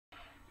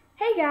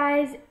Hey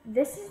guys,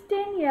 this is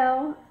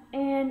Danielle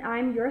and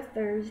I'm your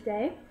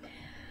Thursday.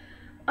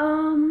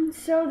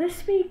 So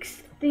this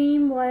week's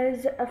theme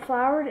was a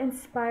flower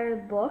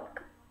inspired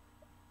book,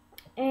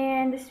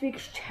 and this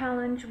week's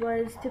challenge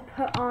was to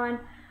put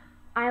on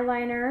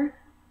eyeliner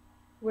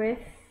with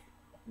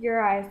your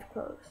eyes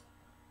closed.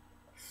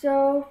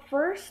 So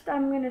first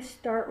I'm going to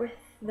start with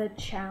the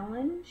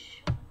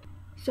challenge.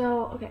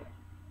 Okay.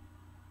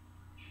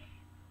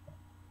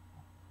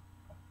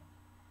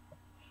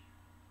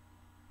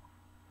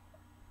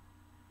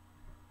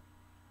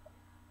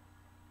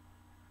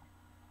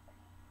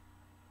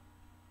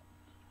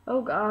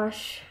 Oh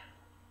gosh.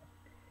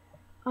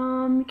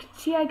 You can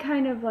see I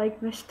kind of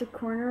missed the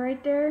corner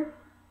right there.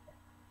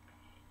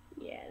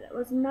 Yeah, that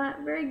was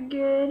not very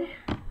good.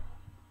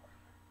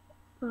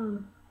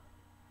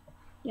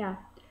 Yeah.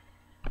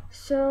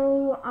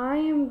 So I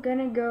am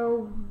gonna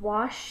go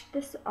wash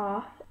this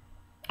off.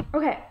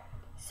 Okay,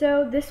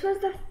 so this was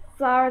the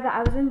flower that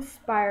I was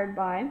inspired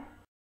by.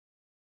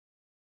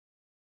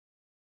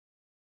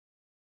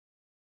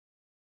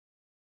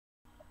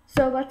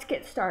 So let's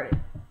get started.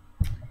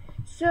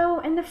 So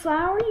in the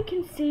flower you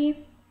can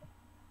see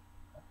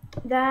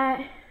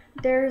that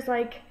there's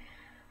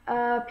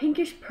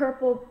pinkish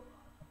purple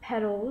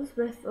petals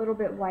with a little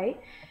bit white.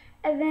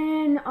 And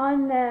then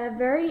on the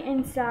very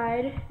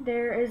inside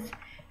there is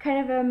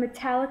kind of a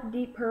metallic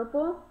deep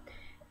purple.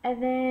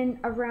 And then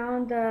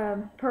around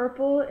the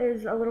purple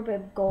is a little bit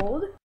of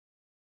gold.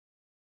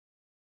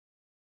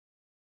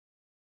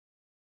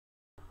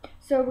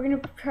 So we're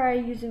going to try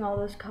using all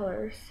those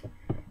colors.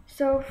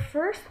 So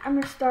first I'm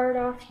going to start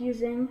off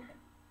using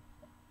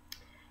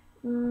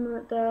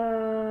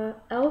the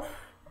e.l.f.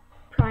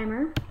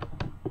 primer.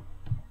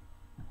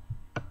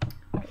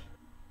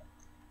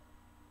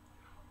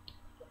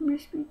 I'm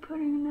just be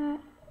putting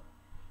that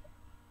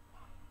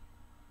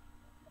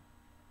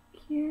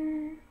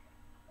here,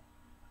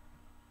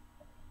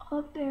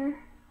 up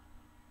there,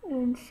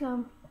 and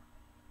some.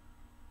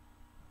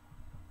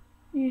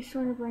 You just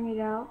want to bring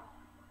it out.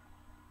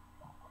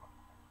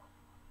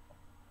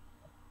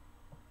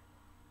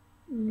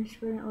 And just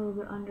bring it a little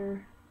bit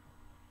under,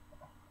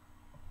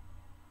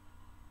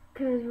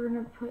 because we're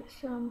going to put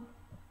some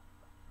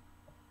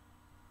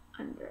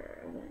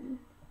under and then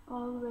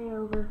all the way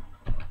over.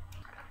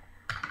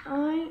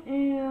 I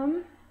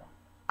am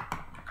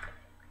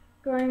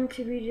going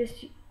to be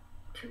using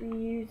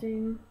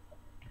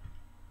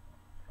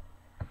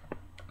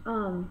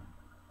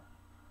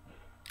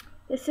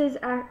this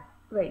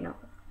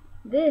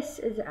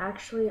is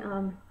actually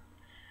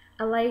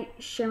a light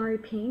shimmery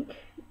pink.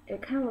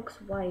 It kind of looks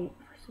white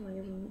for some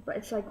reason, but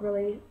it's like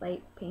really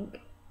light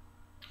pink.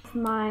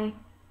 My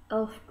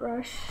e.l.f.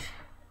 brush.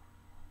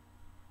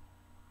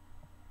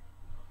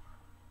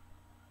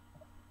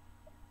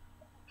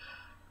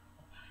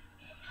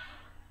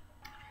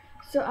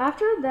 So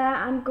after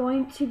that, I'm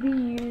going to be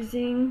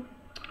using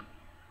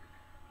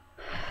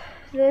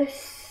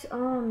this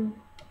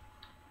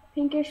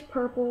pinkish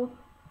purple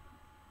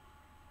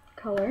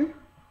color,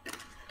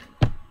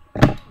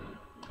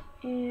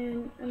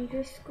 and I'm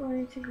just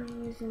going to be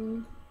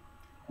using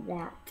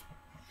that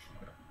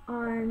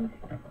on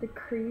the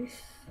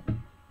crease.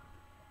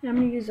 And I'm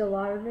going to use a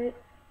lot of it.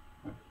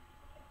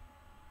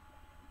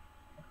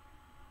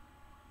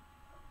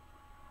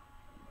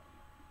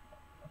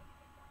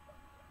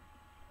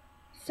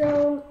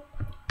 So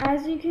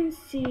as you can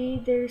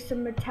see, there's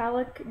some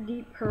metallic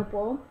deep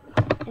purple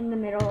in the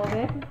middle of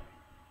it.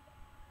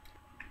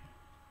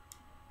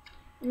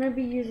 I'm going to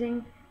be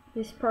using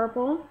this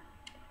purple.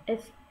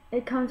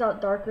 It comes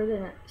out darker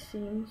than it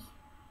seems.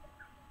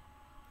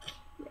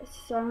 Yes,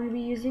 so I'm going to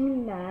be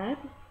using that.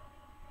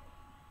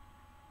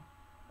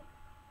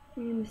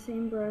 And the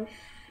same brush.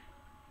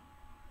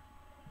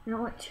 I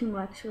don't want too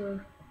much,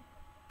 or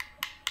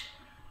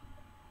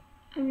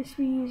I'm just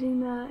be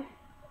using that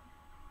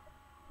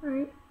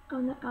right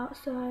on the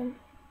outside.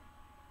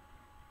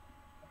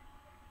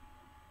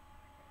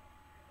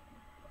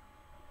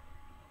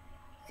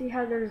 See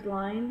how there's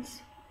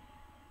lines?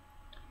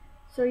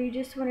 So you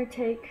just want to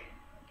take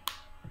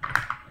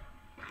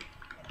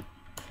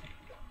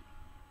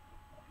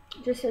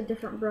just a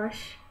different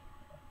brush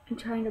and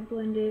trying to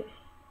blend it.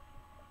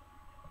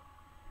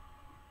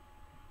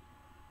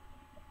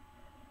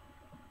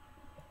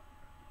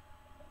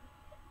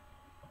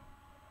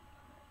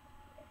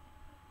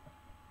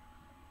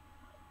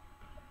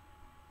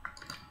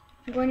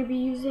 I'm going to be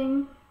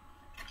using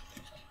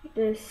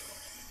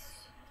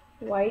this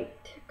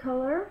white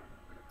color,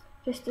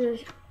 just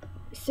a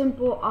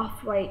simple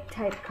off-white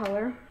type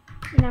color,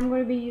 and I'm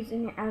going to be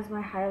using it as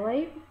my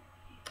highlight.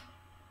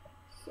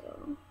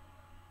 So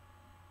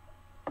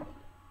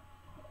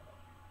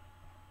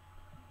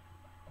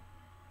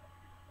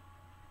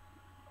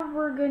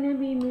we're going to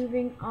be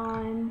moving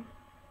on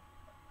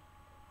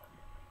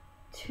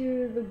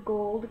to the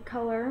gold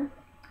color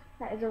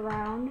that is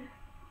around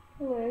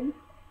the lid.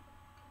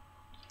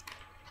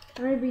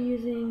 I'm going to be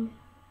using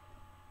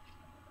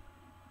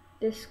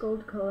this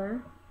gold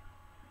color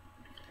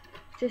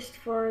just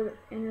for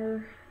the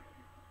inner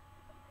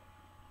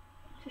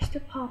just to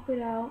pop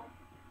it out.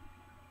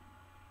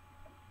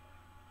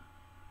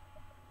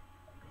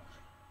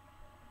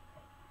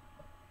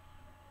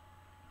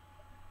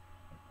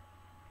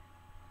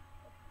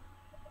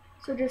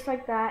 So just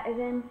like that, and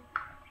then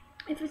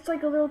if it's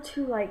like a little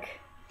too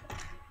like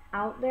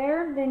out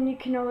there, then you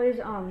can always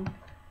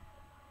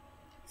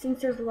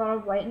since there's a lot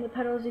of white in the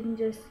petals, you can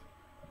just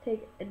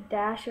take a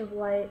dash of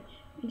white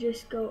and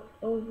just go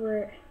over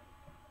it,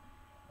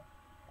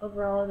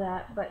 over all of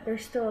that, but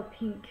there's still a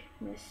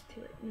pinkness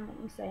to it, you know what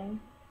I'm saying?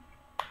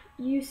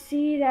 You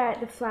see that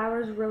the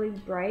flower is really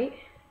bright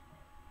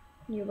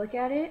when you look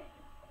at it,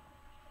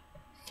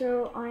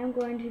 so I'm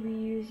going to be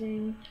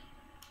using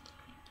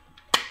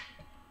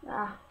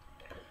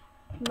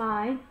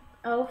my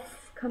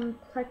e.l.f.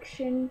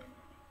 Complexion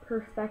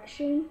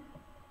Perfection.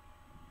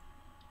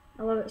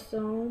 I love it so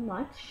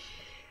much.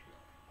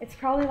 It's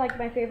probably like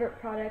my favorite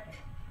product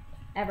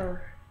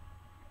ever.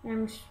 And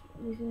I'm just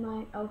using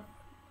my e.l.f.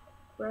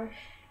 brush.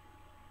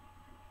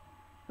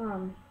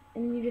 And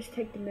you just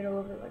take the middle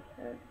of it like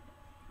that.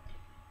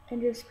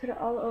 And just put it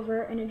all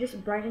over, and it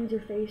just brightens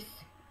your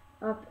face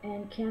up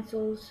and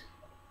cancels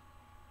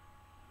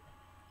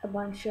a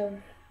bunch of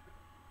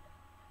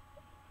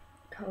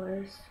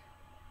colors.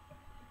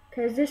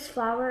 Because this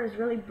flower is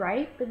really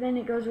bright, but then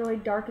it goes really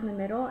dark in the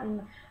middle,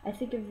 and I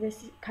think of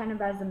this kind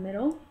of as the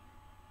middle.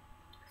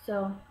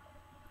 So,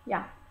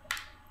 yeah.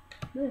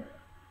 Ugh.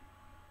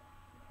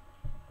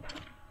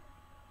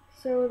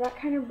 So that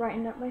kind of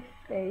brightened up my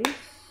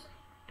face.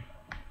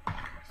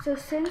 So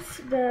since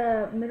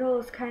the middle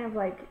is kind of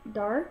like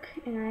dark,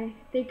 and I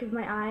think of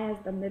my eye as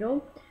the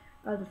middle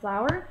of the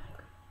flower,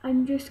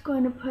 I'm just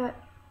going to put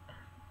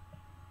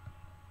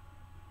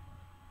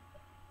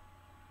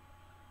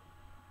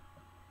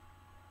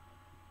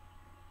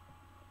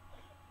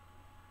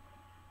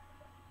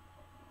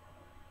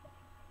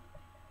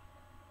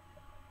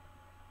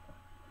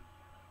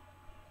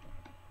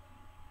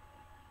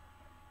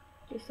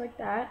just like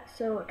that,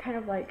 so it kind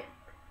of like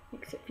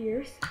makes it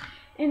fierce.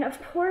 And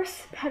of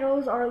course,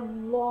 petals are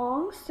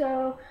long,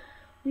 so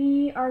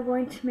we are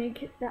going to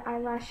make the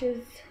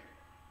eyelashes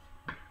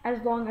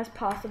as long as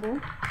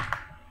possible.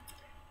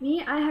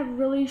 Me, I have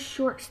really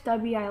short,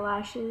 stubby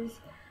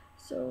eyelashes,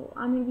 so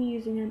I'm going to be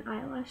using an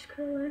eyelash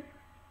curler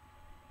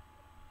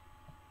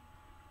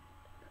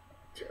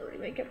to really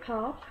make it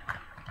pop.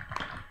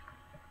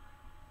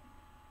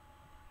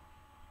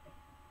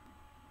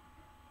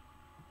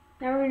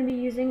 Now we're going to be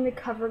using the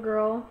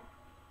CoverGirl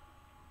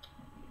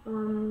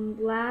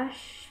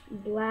Lash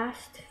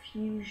Blast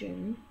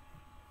Fusion.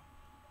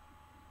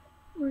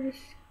 We're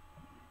just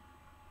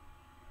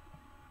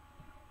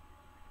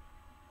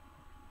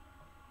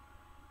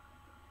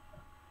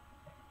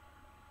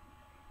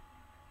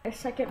a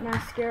second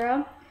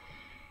mascara.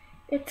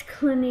 It's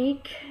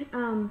Clinique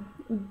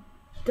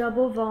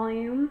Double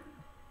Volume.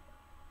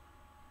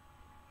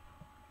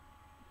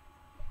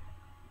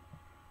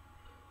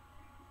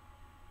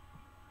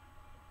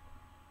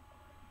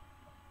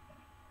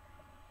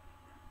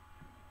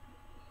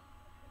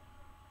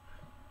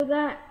 So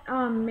that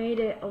made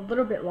it a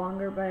little bit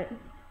longer, but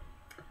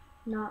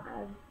not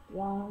as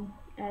long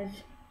as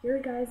your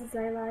guys'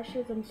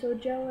 eyelashes. I'm so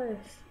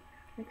jealous.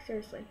 Like,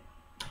 seriously.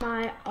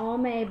 My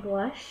Almay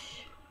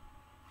blush.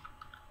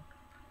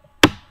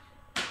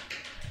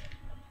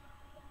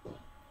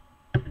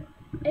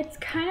 It's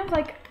kind of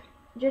like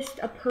just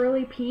a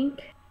pearly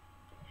pink.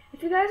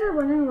 If you guys are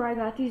wondering where I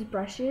got these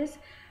brushes,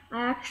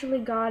 I actually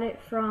got it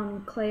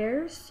from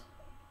Claire's.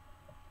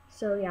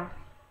 So yeah,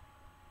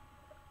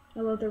 I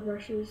love their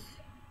brushes.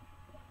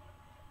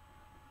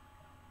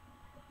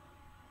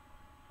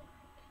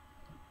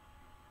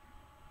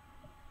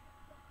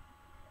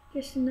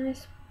 Just a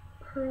nice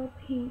pearl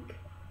pink,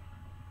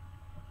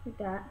 like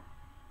that.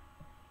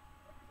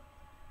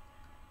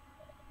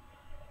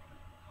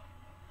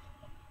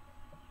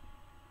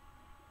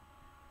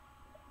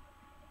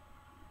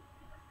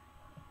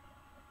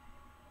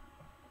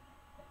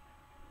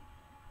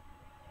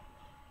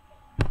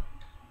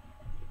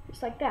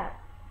 Just like that.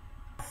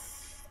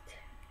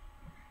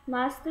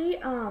 Lastly,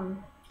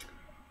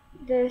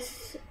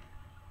 this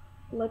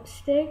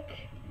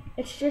lipstick,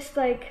 it's just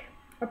like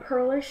a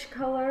pearlish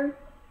color,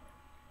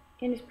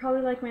 and it's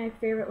probably like my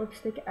favorite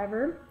lipstick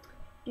ever,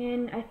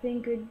 and I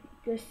think it would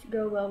just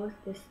go well with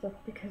this stuff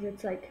because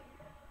it's like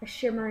a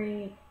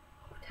shimmery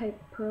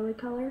type pearly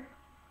color.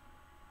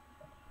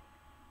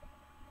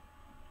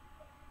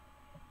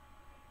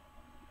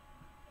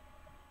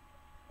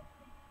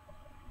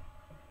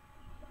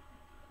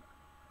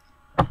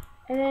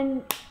 And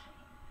then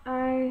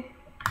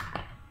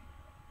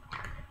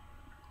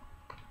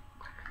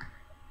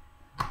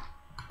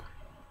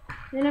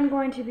I'm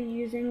going to be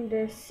using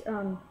this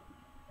e.l.f.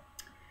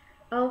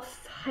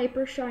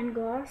 Hyper Shine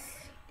Gloss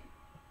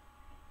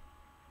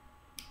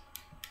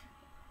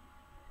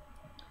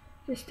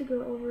just to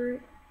go over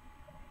it.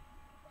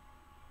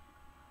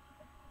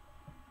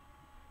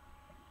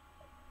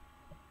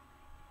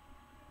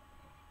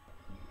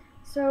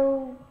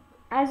 So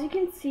as you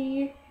can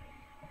see,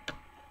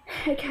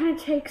 it kind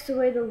of takes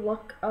away the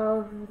look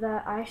of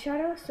the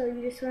eyeshadow, so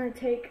you just want to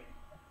take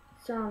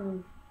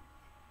some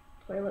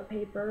toilet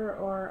paper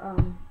or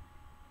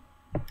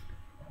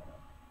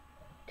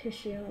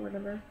tissue or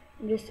whatever,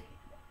 and just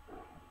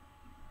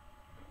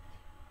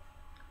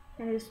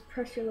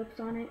press your lips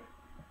on it.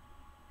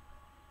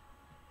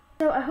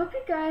 So I hope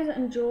you guys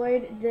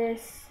enjoyed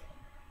this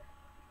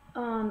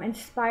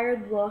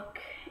inspired look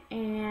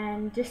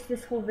and just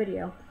this whole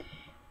video,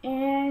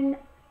 and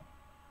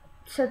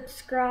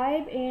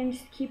subscribe and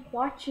just keep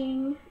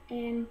watching.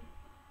 And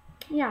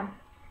yeah,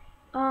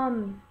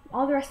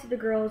 all the rest of the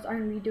girls are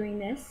gonna be doing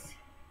this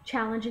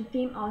challenge and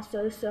theme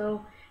also,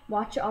 so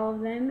watch all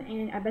of them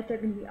and I bet they're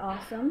gonna be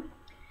awesome.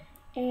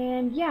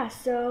 And yeah,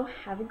 so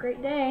have a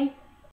great day.